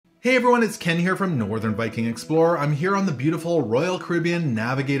Hey everyone, it's Ken here from Northern Viking Explorer. I'm here on the beautiful Royal Caribbean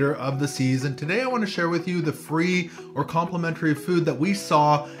Navigator of the Seas, and today I want to share with you the free or complimentary food that we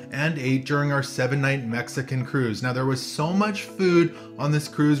saw and ate during our 7-night Mexican cruise. Now there was so much food on this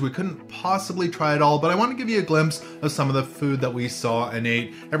cruise, we couldn't possibly try it all, but I want to give you a glimpse of some of the food that we saw and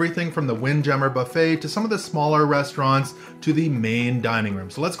ate. Everything from the Windjammer Buffet to some of the smaller restaurants to the main dining room.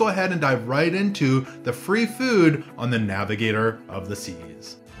 So let's go ahead and dive right into the free food on the Navigator of the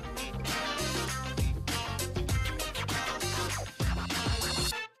Seas.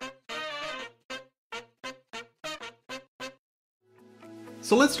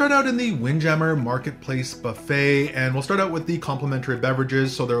 So let's start out in the Windjammer Marketplace Buffet, and we'll start out with the complimentary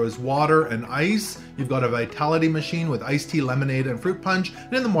beverages. So there was water and ice. You've got a Vitality machine with iced tea, lemonade, and fruit punch.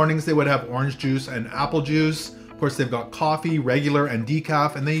 And in the mornings, they would have orange juice and apple juice. Of course, they've got coffee, regular and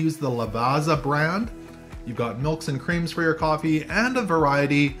decaf, and they use the Lavazza brand. You've got milks and creams for your coffee and a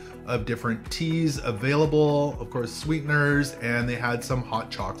variety of different teas available, of course, sweeteners, and they had some hot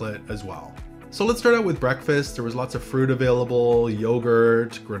chocolate as well. So let's start out with breakfast. There was lots of fruit available,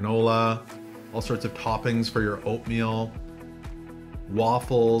 yogurt, granola, all sorts of toppings for your oatmeal,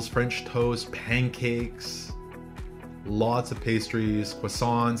 waffles, French toast, pancakes, lots of pastries,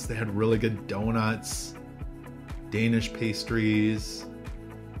 croissants. They had really good donuts, Danish pastries,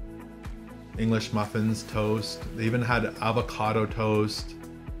 English muffins, toast. They even had avocado toast,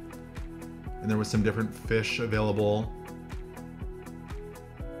 and there was some different fish available.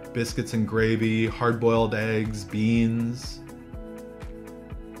 Biscuits and gravy, hard-boiled eggs, beans,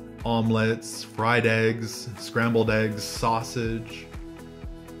 omelets, fried eggs, scrambled eggs, sausage,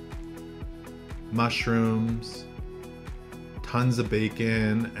 mushrooms, tons of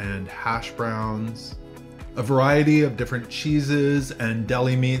bacon and hash browns, a variety of different cheeses and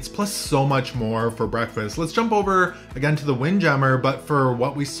deli meats, plus so much more for breakfast. Let's jump over again to the Windjammer, but for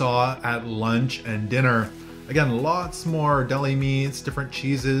what we saw at lunch and dinner. Again, lots more deli meats, different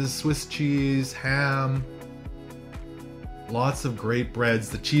cheeses, Swiss cheese, ham, lots of great breads.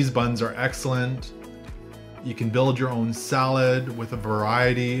 The cheese buns are excellent. You can build your own salad with a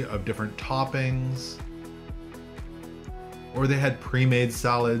variety of different toppings. Or they had pre-made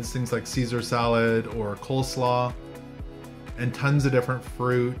salads, things like Caesar salad or coleslaw, and tons of different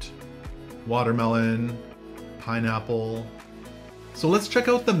fruit, watermelon, pineapple. So let's check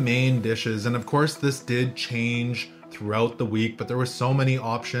out the main dishes, and of course this did change throughout the week, but there were so many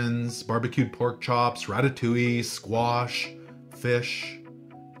options: barbecued pork chops, ratatouille, squash, fish,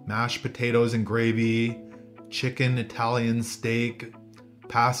 mashed potatoes and gravy, chicken Italian steak,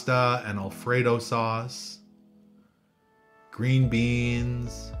 pasta and Alfredo sauce, green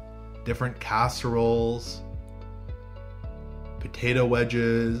beans, different casseroles, potato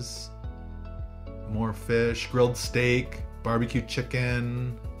wedges, more fish, grilled steak, barbecue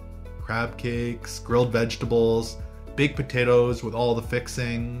chicken, crab cakes, grilled vegetables, baked potatoes with all the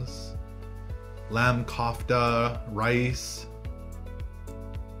fixings, lamb kofta, rice,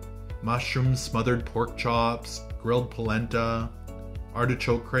 mushroom smothered pork chops, grilled polenta,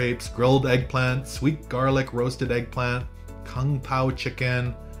 artichoke crepes, grilled eggplant, sweet garlic roasted eggplant, kung pao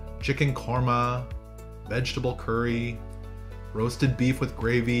chicken, chicken korma, vegetable curry, roasted beef with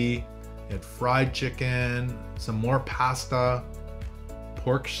gravy. You had fried chicken, some more pasta,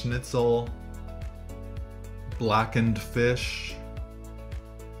 pork schnitzel, blackened fish,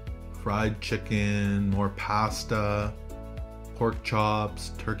 fried chicken, more pasta, pork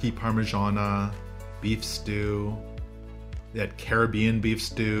chops, turkey parmigiana, beef stew. They had Caribbean beef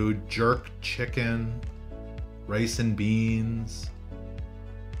stew, jerk chicken, rice and beans,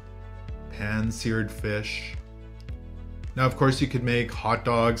 pan-seared fish. Now, of course, you could make hot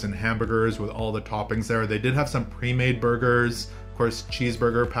dogs and hamburgers with all the toppings there. They did have some pre-made burgers, of course,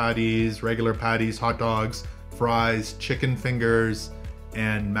 cheeseburger patties, regular patties, hot dogs, fries, chicken fingers,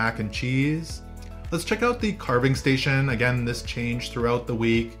 and mac and cheese. Let's check out the carving station. Again, this changed throughout the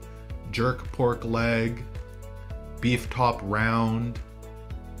week. Jerk pork leg, beef top round,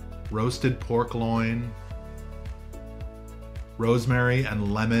 roasted pork loin, rosemary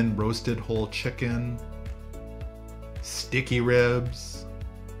and lemon roasted whole chicken, sticky ribs,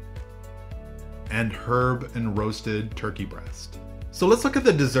 and herb and roasted turkey breast. So let's look at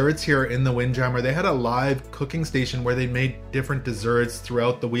the desserts here in the Windjammer. They had a live cooking station where they made different desserts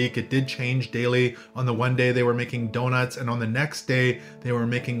throughout the week. It did change daily. On the one day they were making donuts, and on the next day they were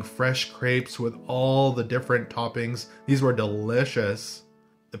making fresh crepes with all the different toppings. These were delicious.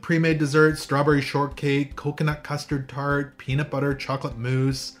 The pre-made desserts: strawberry shortcake, coconut custard tart, peanut butter chocolate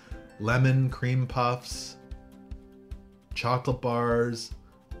mousse, lemon cream puffs, chocolate bars,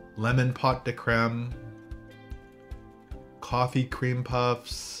 lemon pot de creme, coffee cream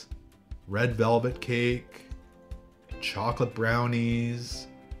puffs, red velvet cake, chocolate brownies,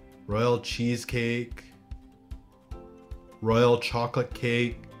 royal cheesecake, royal chocolate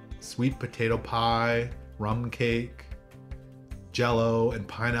cake, sweet potato pie, rum cake, jello and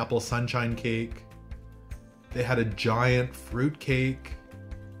pineapple sunshine cake. They had a giant fruit cake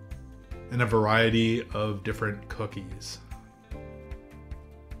and a variety of different cookies.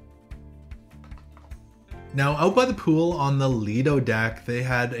 Now, out by the pool on the Lido deck, they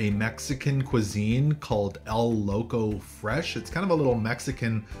had a Mexican cuisine called El Loco Fresh. It's kind of a little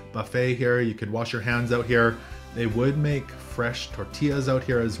Mexican buffet here. You could wash your hands out here. They would make fresh tortillas out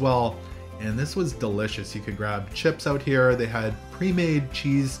here as well. And this was delicious. You could grab chips out here. They had pre-made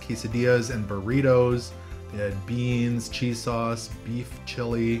cheese quesadillas and burritos. They had beans, cheese sauce, beef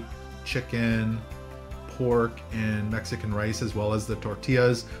chili, chicken, pork, and Mexican rice, as well as the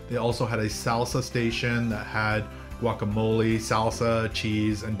tortillas. They also had a salsa station that had guacamole, salsa,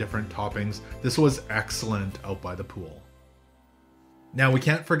 cheese, and different toppings. This was excellent out by the pool. Now, we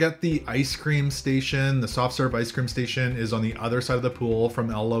can't forget the ice cream station. The soft serve ice cream station is on the other side of the pool from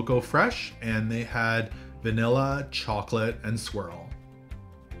El Loco Fresh, and they had vanilla, chocolate, and swirl.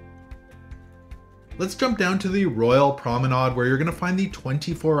 Let's jump down to the Royal Promenade, where you're going to find the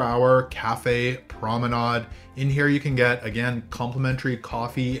 24-hour Café Promenade. In here you can get, again, complimentary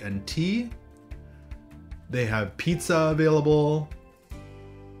coffee and tea. They have pizza available,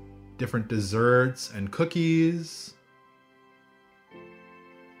 different desserts and cookies,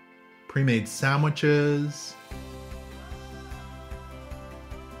 pre-made sandwiches,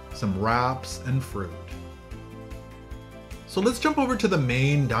 some wraps, and fruit. So let's jump over to the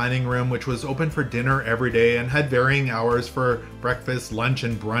main dining room, which was open for dinner every day and had varying hours for breakfast, lunch,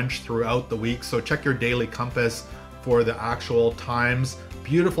 and brunch throughout the week. So check your daily compass for the actual times.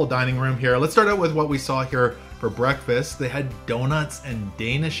 Beautiful dining room here. Let's start out with what we saw here for breakfast. They had donuts and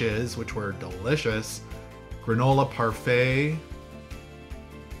danishes, which were delicious. Granola parfait,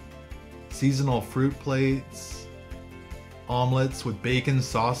 seasonal fruit plates, omelets with bacon,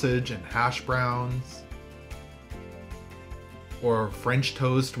 sausage, and hash browns, or French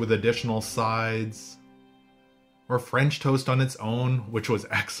toast with additional sides, or French toast on its own, which was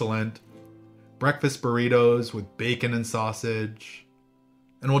excellent. Breakfast burritos with bacon and sausage.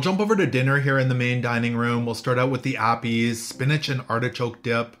 And we'll jump over to dinner here in the main dining room. We'll start out with the appies, spinach and artichoke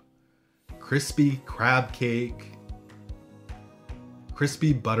dip, crispy crab cake,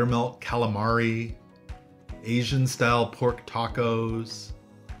 crispy buttermilk calamari, Asian style pork tacos,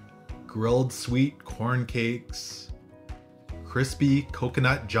 grilled sweet corn cakes, crispy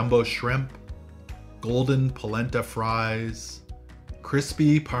coconut jumbo shrimp, golden polenta fries,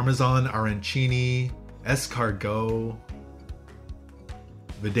 crispy parmesan arancini, escargot,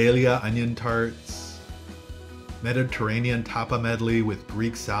 Vidalia onion tarts, Mediterranean tapa medley with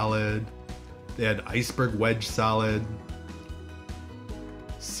Greek salad. They had iceberg wedge salad,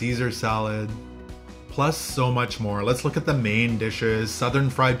 Caesar salad, plus so much more. Let's look at the main dishes. Southern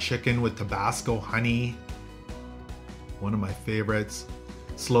fried chicken with Tabasco honey, one of my favorites.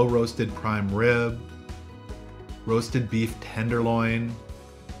 Slow roasted prime rib, roasted beef tenderloin,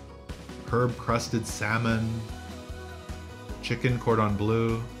 herb crusted salmon, chicken cordon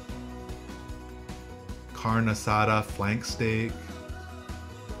bleu, carne asada flank steak,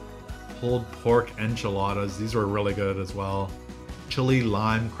 pulled pork enchiladas. These were really good as well. Chili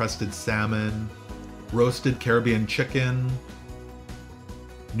lime crusted salmon, roasted Caribbean chicken,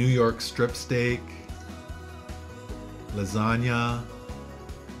 New York strip steak, lasagna,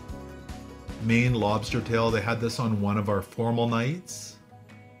 Maine lobster tail. They had this on one of our formal nights.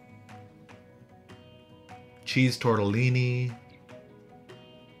 Cheese tortellini,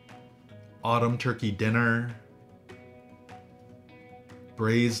 autumn turkey dinner,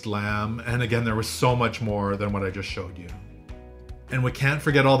 braised lamb, and again, there was so much more than what I just showed you. And we can't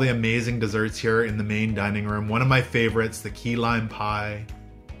forget all the amazing desserts here in the main dining room. One of my favorites, the key lime pie,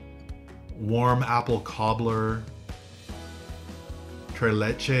 warm apple cobbler, tres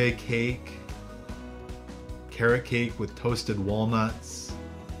leche cake, carrot cake with toasted walnuts,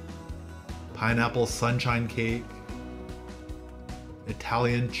 pineapple sunshine cake,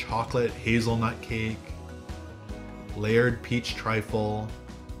 Italian chocolate hazelnut cake, layered peach trifle,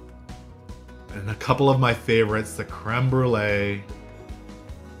 and a couple of my favorites, the creme brulee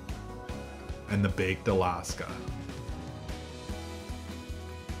and the baked Alaska.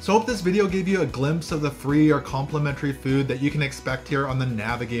 So I hope this video gave you a glimpse of the free or complimentary food that you can expect here on the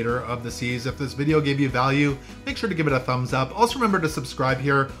Navigator of the Seas. If this video gave you value, make sure to give it a thumbs up. Also remember to subscribe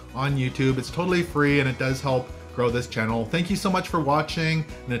here on YouTube. It's totally free and it does help grow this channel. Thank you so much for watching,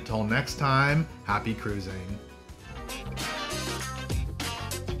 and until next time, happy cruising.